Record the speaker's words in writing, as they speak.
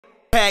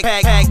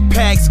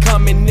Packs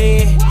coming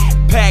in,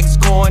 packs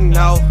going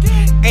out.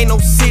 Ain't no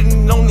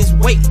sitting on this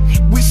weight,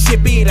 we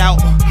ship it out.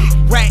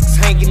 Racks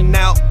hanging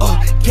out,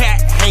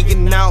 cat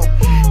hanging out.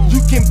 You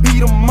can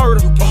beat a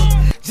murder,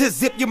 just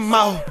zip your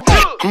mouth.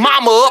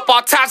 Mama up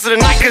all times of the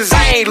night cause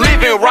I ain't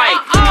living right.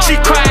 She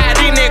cried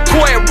in that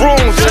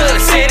courtroom,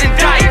 judge said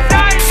indict.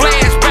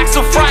 Flashbacks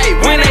of fright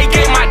when they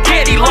gave my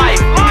daddy life.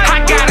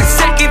 I got a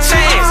second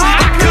chance,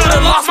 I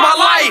could've lost my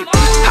life.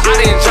 I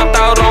done jumped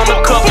out on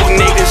a couple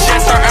niggas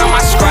just to earn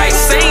my stripes.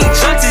 Same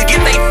junkies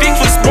get they fix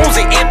with spoons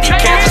and empty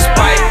cans of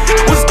Sprite.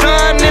 Was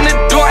done in the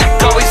dark,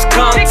 always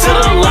come to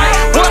the light.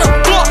 What the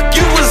fuck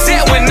you was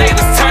at when they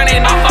was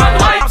turning off our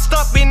lights? I'm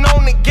stuffing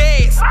on the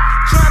gas,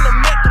 trying to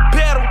make the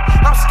pedal.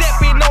 I'm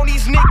stepping on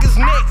these niggas'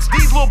 necks,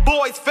 these little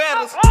boys'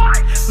 feathers.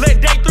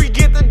 Let day 3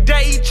 get the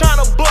day, he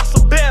tryna bust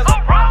a bezel.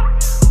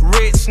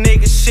 Rich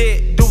nigga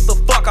shit, do the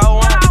fuck I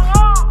want.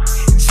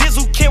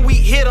 Jizzle, can we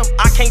hit him?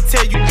 I can't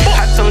tell you.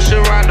 I told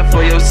Sharonda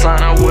for your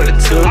son I would've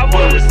took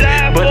bullets,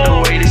 but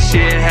the way this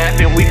shit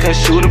happened, we couldn't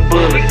shoot a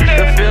bullet.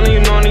 The feeling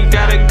you know he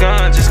got a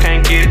gun, just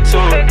can't get to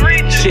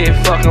it. Shit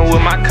fucking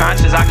with my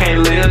conscience, I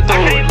can't live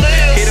through it.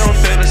 He don't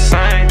feel the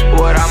same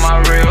without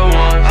my real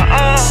ones.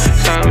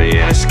 Tell me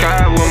in the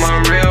sky with my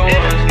real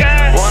ones.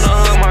 Wanna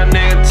hug my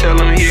nigga, tell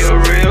him he a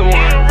real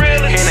one.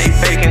 And they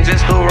faking,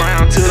 just go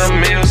round till the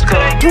meals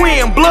come.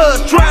 Twin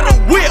bloods try to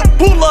whip,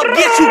 pull up,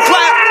 get you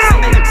clapped.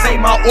 Say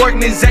my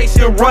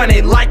organization run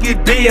it like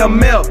it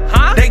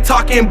DML. They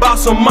talking about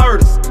some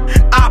murders,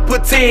 I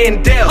put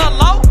 10 deaths.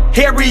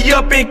 Hurry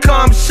up and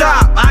come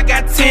shop, I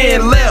got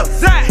 10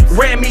 left.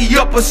 Ran me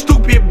up a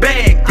stupid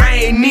bag, I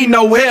ain't need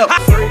no help.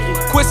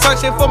 Quit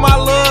searching for my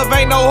love,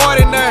 ain't no heart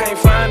in there.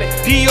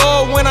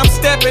 Dior when I'm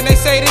stepping, they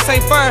say this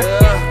ain't fair.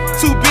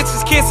 2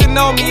 bitches kissing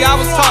on me, I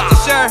was taught to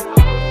share.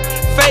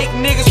 Fake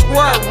niggas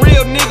swear,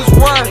 real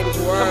niggas work.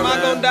 Am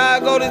I gon' die,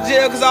 go to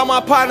jail cause all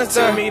my partners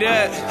tell me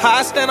that.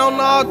 I stand on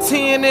all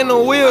 10 in a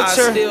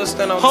wheelchair. I still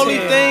stand on Only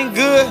 10. Thing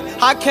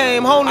good, I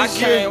came home this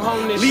year.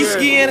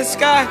 Leesky in the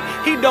sky,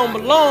 he don't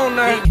belong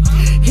there.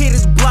 Hit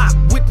his block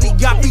with the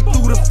yappy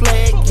through the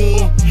flag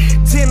in.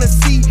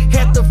 Tennessee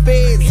had the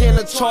feds in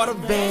a charter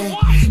van.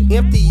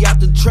 Empty out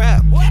the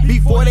trap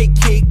before they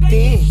kicked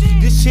in.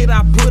 This shit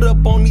I put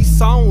up on these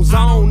songs,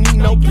 I don't need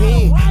no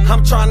pen.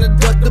 I'm tryna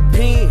duck the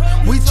pen,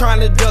 we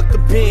tryna duck the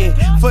pen.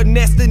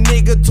 Finesse the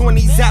nigga,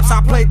 20 zaps,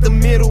 I played the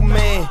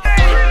middleman.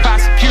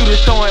 Prosecutor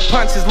throwing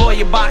punches,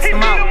 lawyer boxed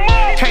him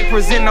out. Can't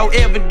present no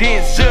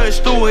evidence, judge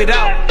threw it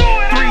out.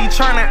 3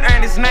 tryna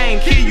earn his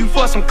name, kill you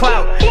for some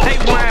clout. They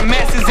wearing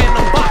masses in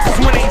the boxes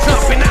when they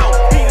jumping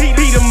out.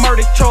 Be the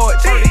murder charge,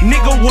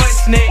 nigga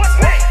what's next?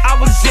 I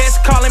was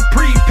just calling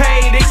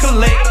prepaid, they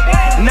collect.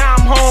 Now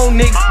I'm home,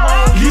 nigga,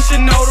 you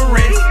should know the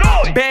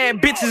rest.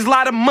 Bad bitches,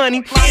 lot of money,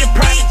 in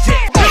private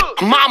jet.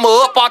 Mama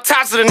up all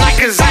times of the night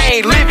cause I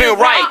ain't living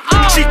right.